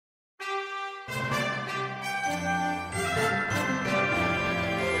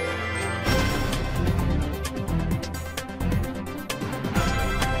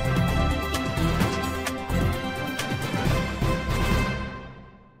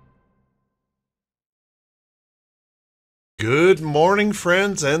Good morning,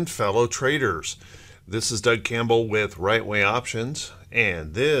 friends and fellow traders. This is Doug Campbell with Right Way Options,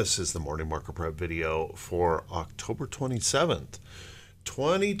 and this is the morning market prep video for October 27th,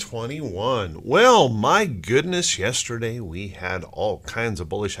 2021. Well, my goodness, yesterday we had all kinds of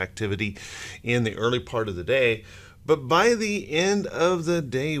bullish activity in the early part of the day, but by the end of the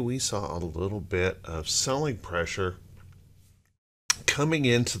day, we saw a little bit of selling pressure coming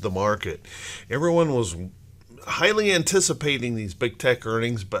into the market. Everyone was highly anticipating these big tech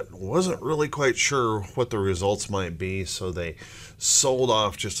earnings, but wasn't really quite sure what the results might be, so they sold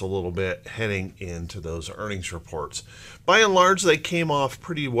off just a little bit heading into those earnings reports. By and large, they came off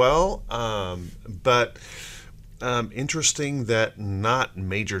pretty well, but interesting that not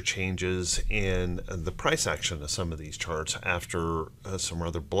major changes in the price action of some of these charts after some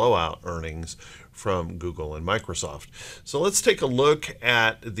rather blowout earnings from Google and Microsoft. So let's take a look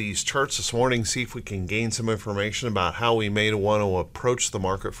at these charts this morning, see if we can gain some information about how we may want to approach the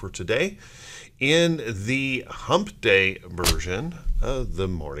market for today in the hump day version of the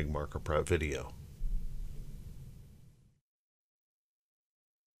morning market prep video.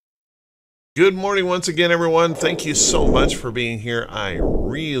 Good morning once again, everyone. Thank you so much for being here. I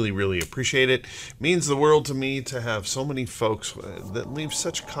really appreciate it. It means the world to me to have so many folks that leave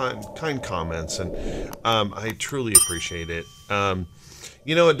such kind comments, and I truly appreciate it.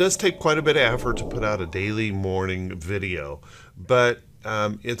 You know, it does take quite a bit of effort to put out a daily morning video, but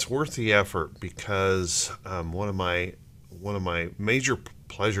it's worth the effort because one of my major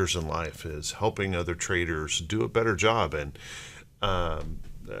pleasures in life is helping other traders do a better job and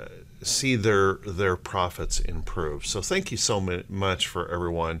see their profits improve. So thank you so much for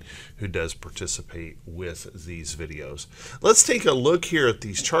everyone who does participate with these videos. Let's take a look here at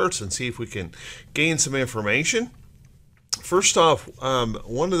these charts and see if we can gain some information. First off,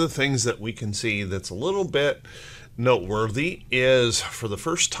 one of the things that we can see that's a little bit noteworthy is for the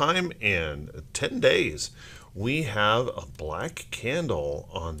first time in 10 days, we have a black candle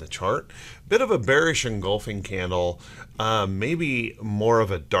on the chart. Bit of a bearish engulfing candle, maybe more of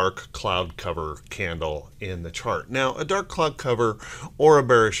a dark cloud cover candle in the chart. Now, a dark cloud cover or a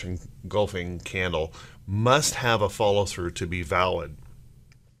bearish engulfing candle must have a follow through to be valid,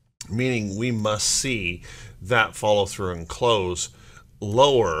 meaning we must see that follow through and close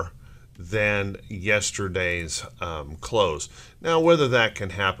lower than yesterday's close. Now, whether that can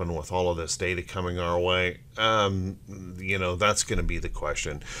happen with all of this data coming our way, you know, that's going to be the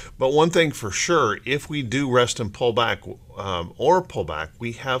question. But one thing for sure, if we do rest and pull back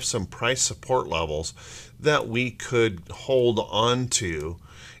we have some price support levels that we could hold on to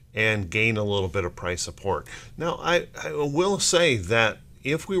and gain a little bit of price support. Now, I will say that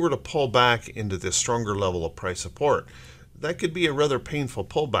if we were to pull back into this stronger level of price support, that could be a rather painful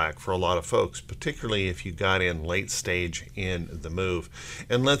pullback for a lot of folks, particularly if you got in late stage in the move.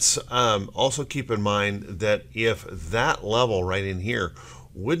 And let's also keep in mind that if that level right in here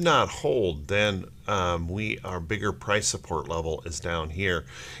would not hold, then our bigger price support level is down here,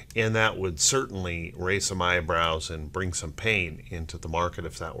 and that would certainly raise some eyebrows and bring some pain into the market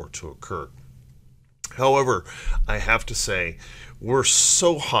if that were to occur. However, I have to say, we're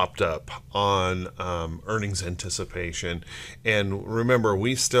so hopped up on earnings anticipation, and remember,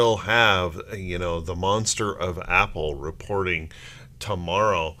 we still have, you know, the monster of Apple reporting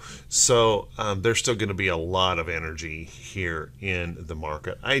tomorrow, so there's still going to be a lot of energy here in the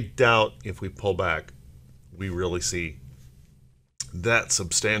market. I doubt if we pull back, we really see that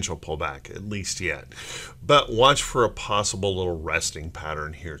substantial pullback, at least yet. But watch for a possible little resting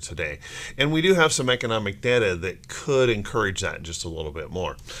pattern here today. And we do have some economic data that could encourage that just a little bit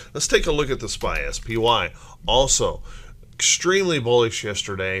more. Let's take a look at the SPY. SPY also extremely bullish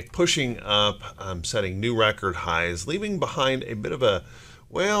yesterday, pushing up, setting new record highs, leaving behind a bit of a,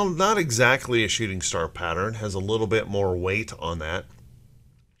 well, not exactly a shooting star pattern, has a little bit more weight on that,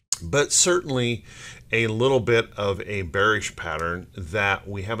 but certainly a little bit of a bearish pattern that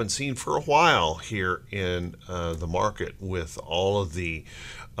we haven't seen for a while here in the market with all of the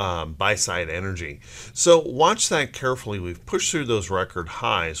buy-side energy. So watch that carefully. We've pushed through those record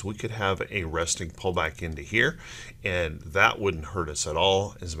highs. We could have a resting pullback into here, and that wouldn't hurt us at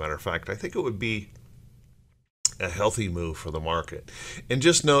all. As a matter of fact, I think it would be a healthy move for the market. And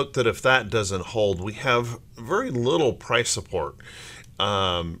just note that if that doesn't hold, we have very little price support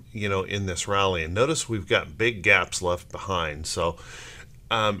you know, in this rally. And notice we've got big gaps left behind. So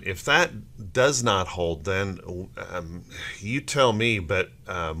if that does not hold, then you tell me, but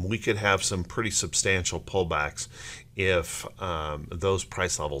we could have some pretty substantial pullbacks if those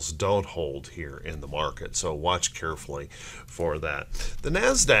price levels don't hold here in the market. So watch carefully for that. The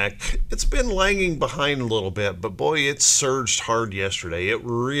NASDAQ, it's been lagging behind a little bit, but boy, it surged hard yesterday. It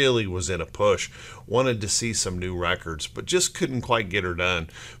really was in a push. Wanted to see some new records, but just couldn't quite get her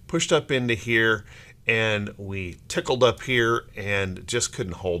done. Pushed up into here, and we tickled up here and just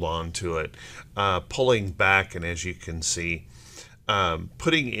couldn't hold on to it. Pulling back, and as you can see,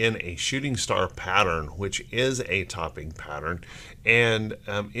 putting in a shooting star pattern, which is a topping pattern. And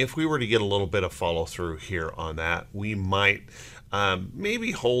if we were to get a little bit of follow through here on that, we might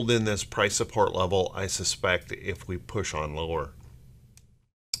maybe hold in this price support level. I suspect if we push on lower,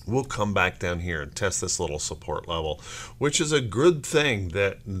 we'll come back down here and test this little support level, which is a good thing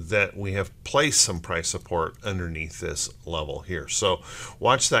that we have placed some price support underneath this level here. So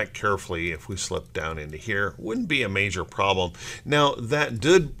watch that carefully. If we slip down into here, wouldn't be a major problem. Now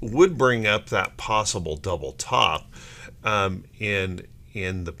that would bring up that possible double top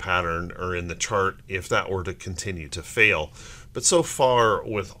in the pattern or in the chart if that were to continue to fail. But so far,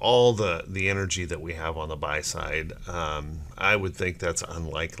 with all the energy that we have on the buy side, I would think that's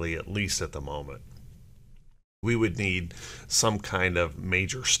unlikely, at least at the moment. We would need some kind of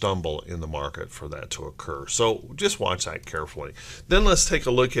major stumble in the market for that to occur. So just watch that carefully. Then let's take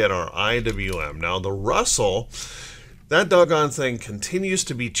a look at our IWM. Now the Russell, that doggone thing continues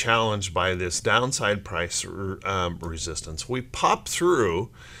to be challenged by this downside price resistance. We popped through,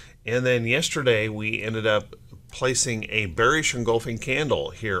 and then yesterday we ended up placing a bearish engulfing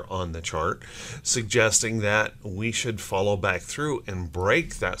candle here on the chart, suggesting that we should follow back through and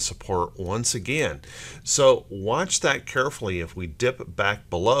break that support once again. So watch that carefully. If we dip back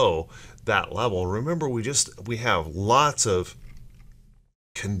below that level, remember we have lots of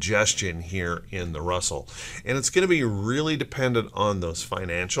congestion here in the Russell, and it's going to be really dependent on those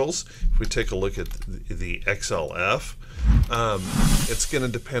financials. If we take a look at the XLF, it's going to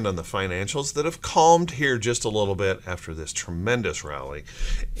depend on the financials that have calmed here just a little bit after this tremendous rally,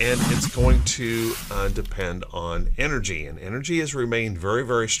 and it's going to depend on energy, and energy has remained very,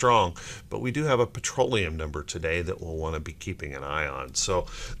 very strong, but we do have a petroleum number today that we'll want to be keeping an eye on. So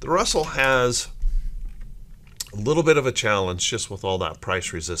the Russell has a little bit of a challenge just with all that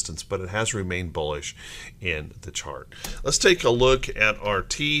price resistance, but it has remained bullish in the chart. Let's take a look at our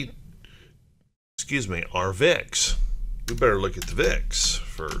our VIX. We better look at the VIX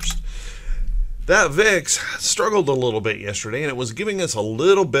first. That VIX struggled a little bit yesterday, and it was giving us a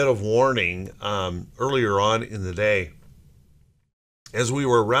little bit of warning earlier on in the day. As we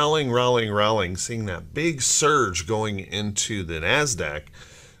were rallying, seeing that big surge going into the NASDAQ,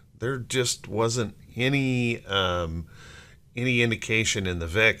 there just wasn't any indication in the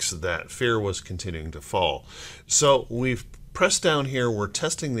VIX that fear was continuing to fall. So we've pressed down here. We're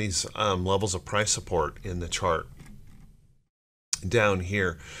testing these levels of price support in the chart down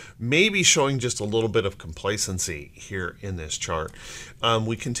here, maybe showing just a little bit of complacency here in this chart.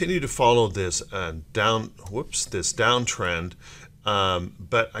 We continue to follow this downtrend,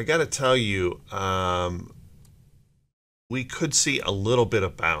 but I got to tell you, we could see a little bit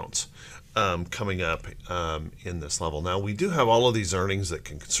of bounce coming up in this level. Now we do have all of these earnings that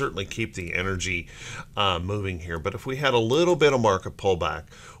can certainly keep the energy moving here, but if we had a little bit of market pullback,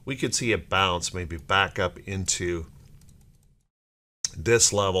 we could see a bounce maybe back up into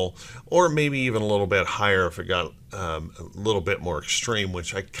this level, or maybe even a little bit higher if it got a little bit more extreme,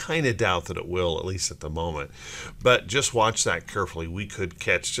 which I kind of doubt that it will, at least at the moment. But just watch that carefully. We could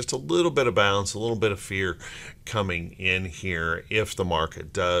catch just a little bit of bounce, a little bit of fear coming in here if the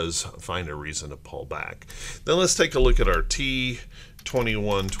market does find a reason to pull back. Then let's take a look at our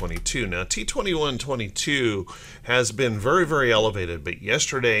T2122. Now T2122 has been very, very elevated, but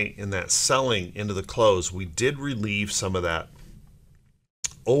yesterday in that selling into the close, we did relieve some of that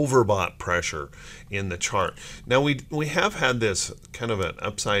overbought pressure in the chart. Now we have had this kind of an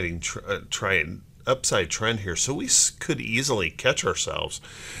upside trend here, so we could easily catch ourselves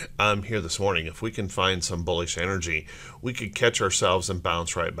here this morning. If we can find some bullish energy, we could catch ourselves and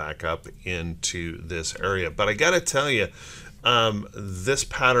bounce right back up into this area. But I got to tell you, this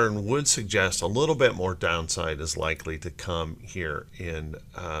pattern would suggest a little bit more downside is likely to come here in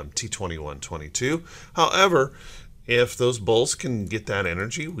T2122. However, if those bulls can get that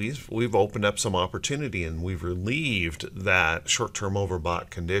energy, we've opened up some opportunity, and we've relieved that short-term overbought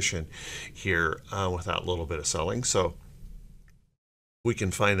condition here with that little bit of selling. So we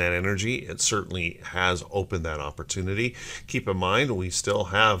can find that energy. It certainly has opened that opportunity. Keep in mind, we still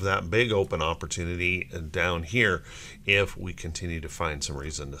have that big open opportunity down here if we continue to find some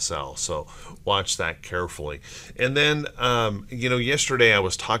reason to sell. So watch that carefully. And then, yesterday I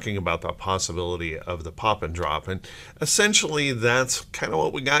was talking about the possibility of the pop and drop, and essentially that's kind of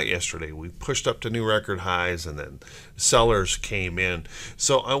what we got yesterday. We pushed up to new record highs, and then sellers came in.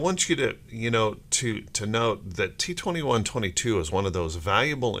 So I want you to, to note that T2122 is one of those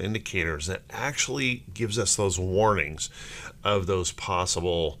valuable indicators that actually gives us those warnings of those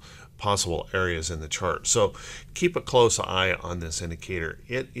possible areas in the chart. So keep a close eye on this indicator.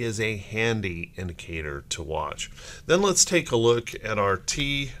 It is a handy indicator to watch. Then let's take a look at our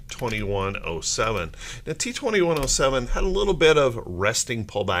T2107. Now T2107 had a little bit of resting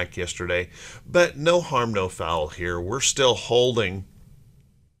pullback yesterday, but no harm, no foul here. We're still holding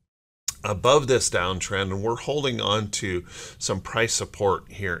above this downtrend, and we're holding on to some price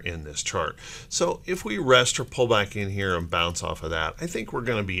support here in this chart. So if we rest or pull back in here and bounce off of that, I think we're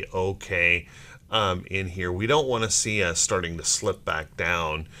going to be okay in here. We don't want to see us starting to slip back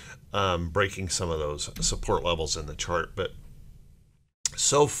down, breaking some of those support levels in the chart. But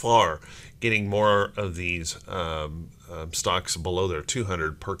so far, getting more of these stocks below their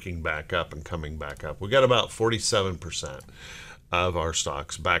 200 perking back up and coming back up. We got about 47% of our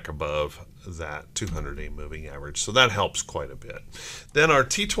stocks back above that 200-day moving average. So that helps quite a bit. Then our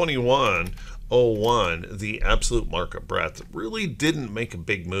T2101, the absolute market breadth, really didn't make a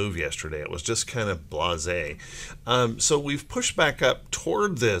big move yesterday. It was just kind of blasé. So we've pushed back up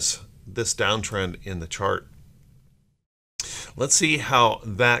toward this downtrend in the chart. Let's see how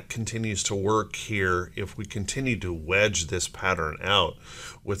that continues to work here, if we continue to wedge this pattern out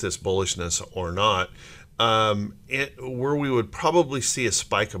with this bullishness or not. Where we would probably see a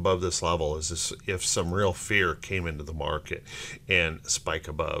spike above this level is if some real fear came into the market and spike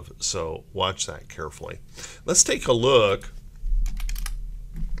above. So watch that carefully. Let's take a look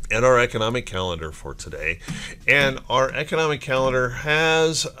at our economic calendar for today. And our economic calendar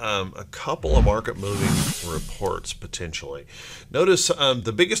has a couple of market moving reports potentially. Notice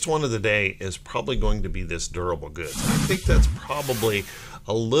the biggest one of the day is probably going to be this durable goods. I think that's probably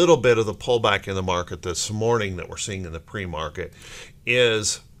a little bit of the pullback in the market this morning that we're seeing in the pre-market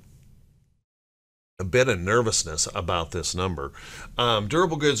is a bit of nervousness about this number.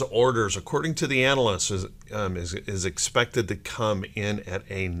 Durable goods orders, according to the analysts, is expected to come in at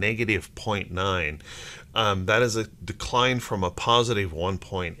a negative 0.9. That is a decline from a positive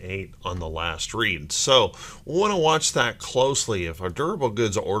 1.8 on the last read. So we want to watch that closely. If our durable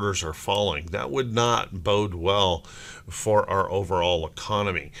goods orders are falling, that would not bode well for our overall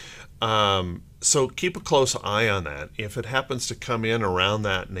economy. So keep a close eye on that. If it happens to come in around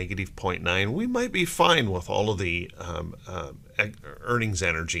that negative 0.9, we might be fine with all of the earnings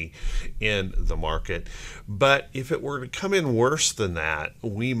energy in the market. But if it were to come in worse than that,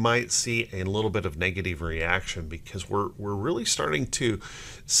 we might see a little bit of negative reaction, because we're really starting to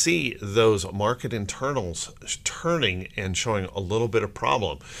see those market internals turning and showing a little bit of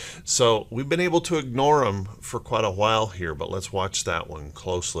problem. So we've been able to ignore them for quite a while here, but let's watch that one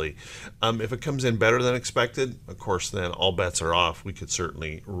closely. If it comes in better than expected, of course, then all bets are off. We could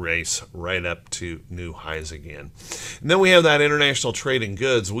certainly race right up to new highs again. And then we have that international trade in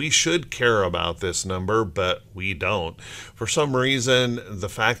goods. We should care about this number, but we don't. For some reason, the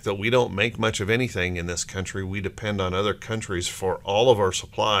fact that we don't make much of anything in this country, we depend on other countries for all of our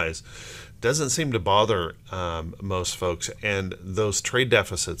supplies, doesn't seem to bother most folks, and those trade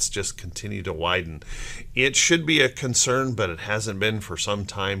deficits just continue to widen. It should be a concern, but it hasn't been for some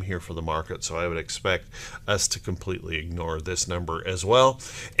time here for the market, so I would expect us to completely ignore this number as well.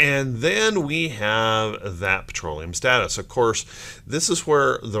 And then we have that petroleum status. Of course, this is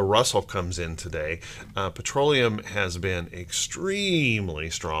where the Russell comes in today. Petroleum has been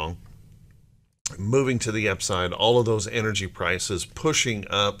extremely strong, moving to the upside, all of those energy prices pushing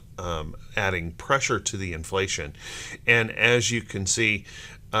up, adding pressure to the inflation. And as you can see,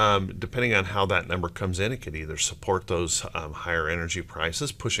 depending on how that number comes in, it could either support those higher energy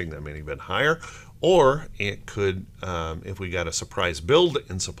prices, pushing them even higher, or it could, if we got a surprise build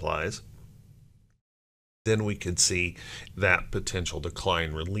in supplies, then we could see that potential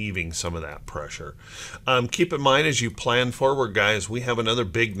decline, relieving some of that pressure. Keep in mind, as you plan forward, guys, we have another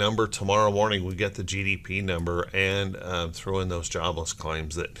big number tomorrow morning. We get the GDP number, and throw in those jobless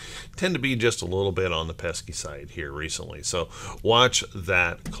claims that tend to be just a little bit on the pesky side here recently. So watch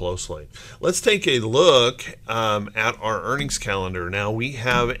that closely. Let's take a look at our earnings calendar. Now, we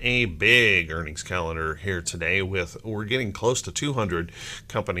have a big earnings calendar here today. We're getting close to 200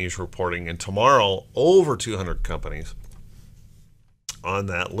 companies reporting, and tomorrow over 200 companies. on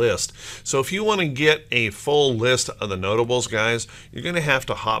that list. So if you want to get a full list of the notables, guys, you're going to have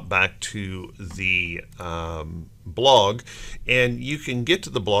to hop back to the blog, and you can get to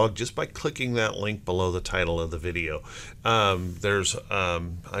the blog just by clicking that link below the title of the video. I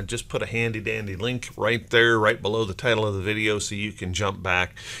just put a handy dandy link right there, right below the title of the video, so you can jump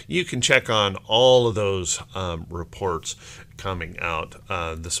back. You can check on all of those reports coming out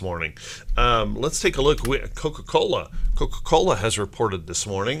this morning. Let's take a look at Coca-Cola. Coca-Cola has reported this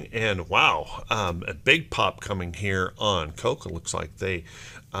morning, and wow, a big pop coming here on Coke. It looks like they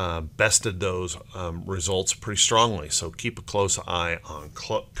bested those results pretty strongly, so keep a close eye on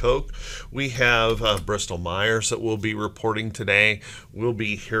Coke. We have Bristol Myers that will be reporting today. We'll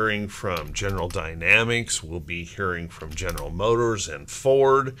be hearing from General Dynamics. We'll be hearing from General Motors and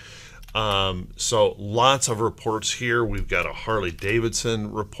Ford. So lots of reports here. We've got a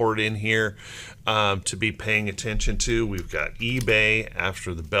Harley-Davidson report in here to be paying attention to. We've got eBay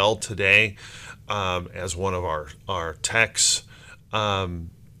after the bell today as one of our techs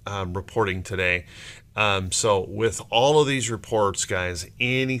reporting today. So with all of these reports, guys,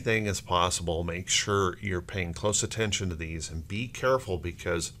 anything is possible. Make sure you're paying close attention to these and be careful,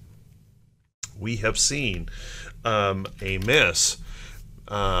 because we have seen a miss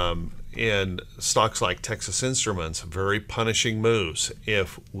in stocks like Texas Instruments, very punishing moves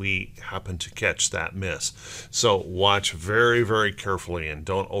if we happen to catch that miss. So watch very, very carefully and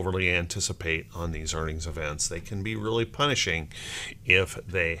don't overly anticipate on these earnings events. They can be really punishing if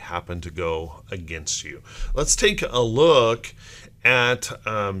they happen to go against you. Let's take a look at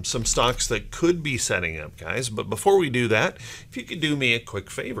some stocks that could be setting up, guys. But before we do that, if you could do me a quick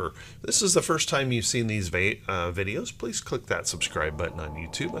favor, this is the first time you've seen these videos, please click that subscribe button on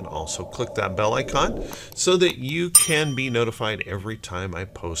YouTube, and also click that bell icon so that you can be notified every time I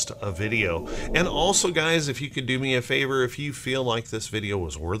post a video. And also, guys, if you could do me a favor, if you feel like this video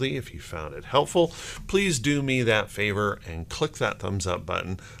was worthy, if you found it helpful, please do me that favor and click that thumbs up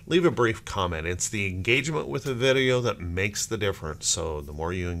button. Leave a brief comment. It's the engagement with the video that makes the difference. So the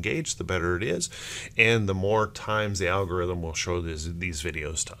more you engage, the better it is, and the more times the algorithm will show these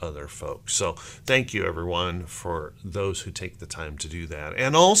videos to other folks. So thank you, everyone, for those who take the time to do that.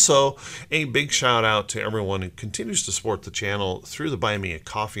 And also a big shout out to everyone who continues to support the channel through the Buy Me a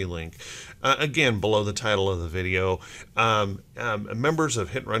Coffee link. Again, below the title of the video. Members of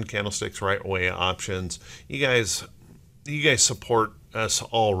Hit and Run Candlesticks, Right Way Options, you guys support us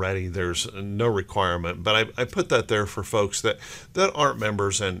already. There's no requirement, but I put that there for folks that aren't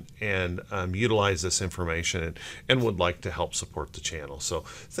members and utilize this information and would like to help support the channel. So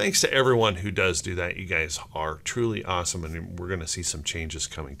thanks to everyone who does do that. You guys are truly awesome, and we're going to see some changes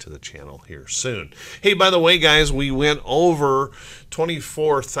coming to the channel here soon. Hey, by the way, guys, we went over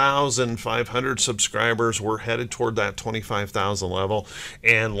 24,500 subscribers. We're headed toward that 25,000 level,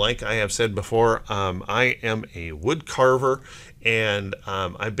 and like I have said before, I am a wood carver, and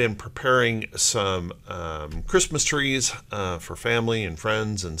I've been preparing some Christmas trees for family and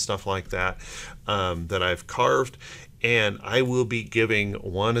friends and stuff like that that I've carved, and I will be giving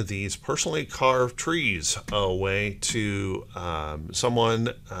one of these personally carved trees away to someone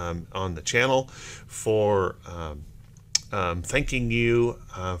on the channel for thanking you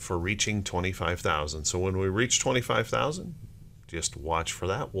for reaching 25,000. So when we reach 25,000, just watch for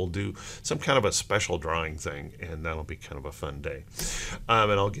that. We'll do some kind of a special drawing thing, and that'll be kind of a fun day.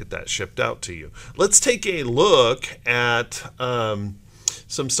 And I'll get that shipped out to you. Let's take a look at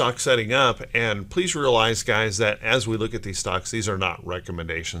some stocks setting up, and please realize, guys, that as we look at these stocks, these are not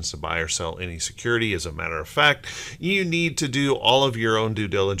recommendations to buy or sell any security. As a matter of fact, you need to do all of your own due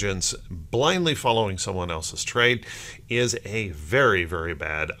diligence. Blindly following someone else's trade is a very, very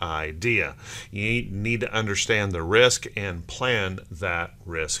bad idea. You need to understand the risk and plan that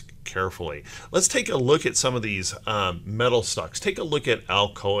risk carefully. Let's take a look at some of these metal stocks. Take a look at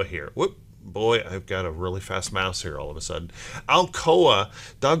Alcoa here. Whoop. Boy, I've got a really fast mouse here all of a sudden. Alcoa,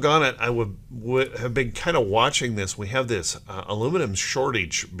 doggone it, I would have been kind of watching this. We have this aluminum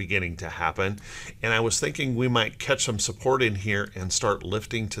shortage beginning to happen, and I was thinking we might catch some support in here and start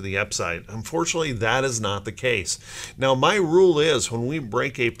lifting to the upside. Unfortunately, that is not the case. Now, my rule is when we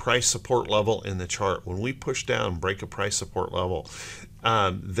break a price support level in the chart, when we push down, break a price support level,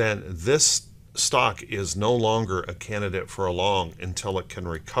 then this stock is no longer a candidate for a long until it can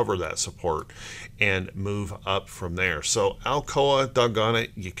recover that support and move up from there. So Alcoa, doggone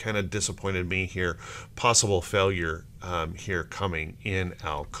it, you kind of disappointed me here. Possible failure here coming in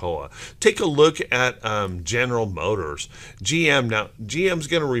Alcoa. Take a look at General Motors. GM. Now, GM's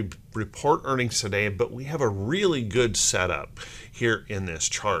going to report earnings today, but we have a really good setup here in this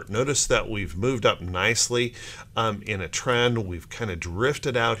chart. Notice that we've moved up nicely in a trend. We've kind of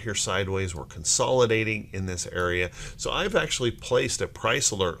drifted out here sideways. We're consolidating in this area. So I've actually placed a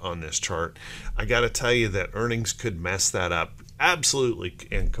price alert on this chart. I got to tell you that earnings could mess that up absolutely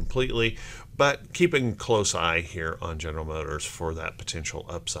and completely, but keeping a close eye here on General Motors for that potential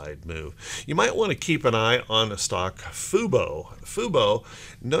upside move. You might want to keep an eye on a stock, Fubo. Fubo,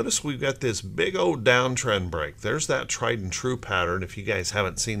 notice we've got this big old downtrend break. There's that tried and true pattern. If you guys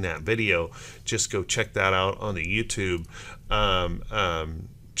haven't seen that video, just go check that out on the YouTube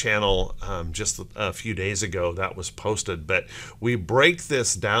channel. Just a few days ago that was posted, but we break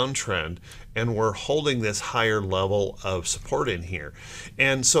this downtrend and we're holding this higher level of support in here.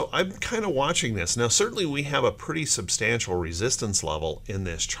 And so I'm kind of watching this. Now, certainly we have a pretty substantial resistance level in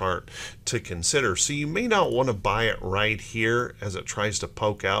this chart to consider. So you may not want to buy it right here as it tries to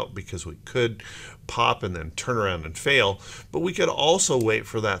poke out, because we could pop and then turn around and fail. But we could also wait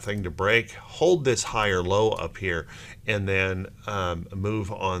for that thing to break, hold this higher low up here, and then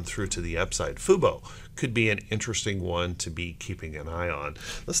move on through to the upside. Fubo could be an interesting one to be keeping an eye on.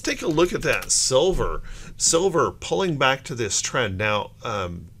 Let's take a look at that silver. Silver pulling back to this trend. Now,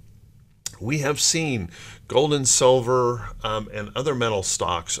 we have seen gold and silver and other metal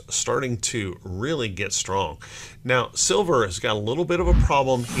stocks starting to really get strong. Now, silver has got a little bit of a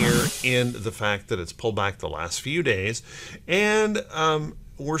problem here in the fact that it's pulled back the last few days, and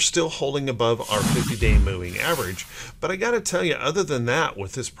we're still holding above our 50-day moving average. But I got to tell you, other than that,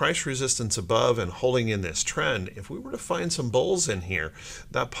 with this price resistance above and holding in this trend, if we were to find some bulls in here,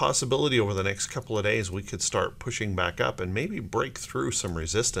 that possibility over the next couple of days, we could start pushing back up and maybe break through some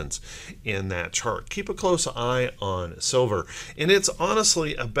resistance in that chart. Keep a close eye on silver. And it's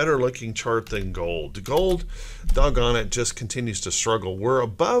honestly a better looking chart than gold. Gold, doggone it, just continues to struggle. We're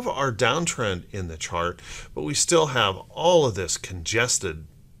above our downtrend in the chart, but we still have all of this congested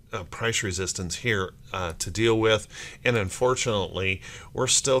price resistance here to deal with, and unfortunately we're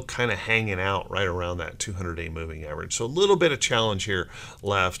still kind of hanging out right around that 200-day moving average. So a little bit of challenge here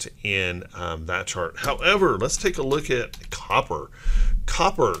left in that chart. However, let's take a look at copper.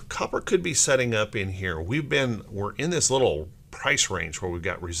 Copper could be setting up in here. We're in this little price range where we've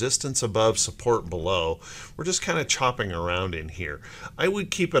got resistance above, support below. We're just kind of chopping around in here. I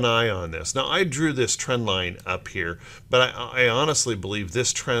would keep an eye on this. Now, I drew this trend line up here, but I honestly believe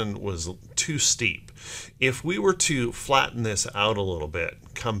this trend was too steep. If we were to flatten this out a little bit,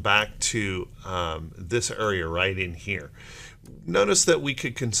 come back to this area right in here, notice that we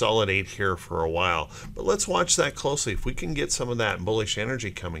could consolidate here for a while, but let's watch that closely. If we can get some of that bullish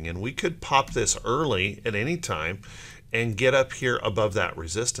energy coming in, we could pop this early at any time and get up here above that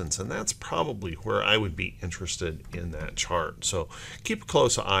resistance, and that's probably where I would be interested in that chart. So keep a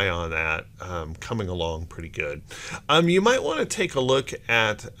close eye on that, coming along pretty good. You might want to take a look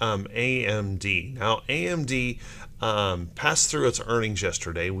at AMD. Now, AMD passed through its earnings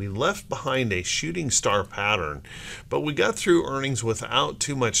yesterday. We left behind a shooting star pattern, but we got through earnings without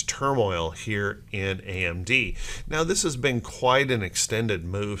too much turmoil here in AMD. Now, this has been quite an extended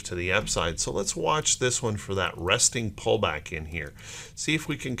move to the upside, so let's watch this one for that resting pullback in here. See if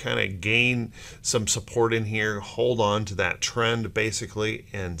we can kind of gain some support in here, hold on to that trend basically,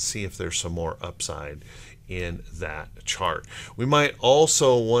 and see if there's some more upside in that chart. We might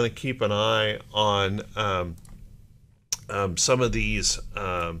also want to keep an eye on some of these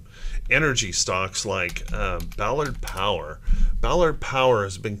energy stocks like Ballard Power. Ballard Power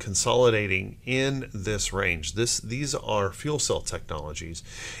has been consolidating in this range. These are fuel cell technologies.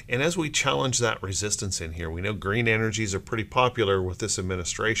 And as we challenge that resistance in here, we know green energies are pretty popular with this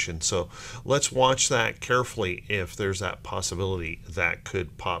administration. So let's watch that carefully if there's that possibility that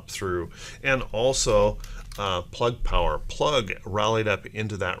could pop through. And also Plug Power. Plug rallied up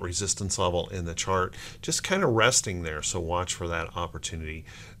into that resistance level in the chart, just kind of resting there. So watch for that opportunity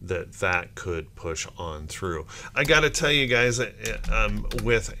that could push on through. I got to tell you guys,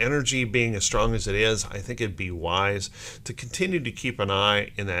 with energy being as strong as it is, I think it'd be wise to continue to keep an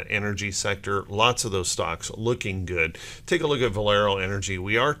eye in that energy sector. Lots of those stocks looking good. Take a look at Valero Energy.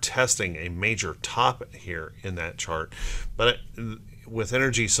 We are testing a major top here in that chart, but with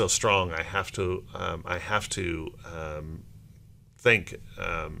energy so strong, I have to think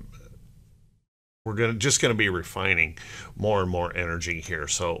we're just going to be refining more and more energy here.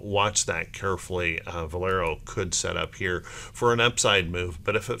 So watch that carefully. Valero could set up here for an upside move,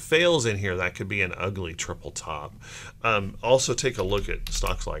 but if it fails in here, that could be an ugly triple top. Also take a look at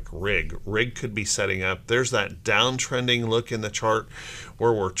stocks like Rig. Rig could be setting up. There's that downtrending look in the chart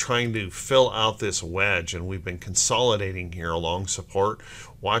where we're trying to fill out this wedge, and we've been consolidating here along support.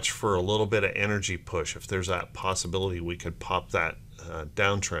 Watch for a little bit of energy push. If there's that possibility, we could pop that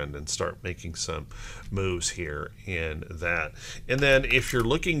downtrend and start making some moves here in that. And then if you're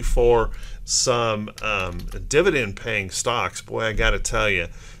looking for some dividend paying stocks, boy, I got to tell you,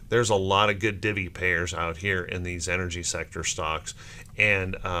 there's a lot of good divvy payers out here in these energy sector stocks.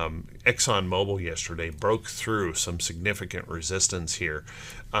 And ExxonMobil yesterday broke through some significant resistance here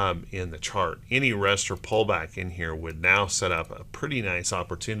in the chart. Any rest or pullback in here would now set up a pretty nice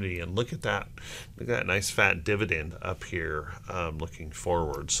opportunity. And look at that. Look at that nice fat dividend up here looking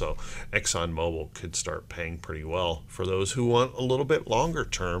forward. So ExxonMobil could start paying pretty well for those who want a little bit longer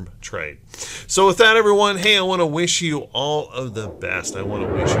term trade. So with that, everyone, hey, I want to wish you all of the best. I want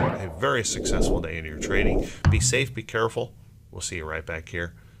to wish you a very successful day in your trading. Be safe, be careful. We'll see you right back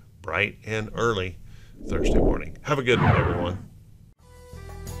here bright and early Thursday morning. Have a good one, everyone.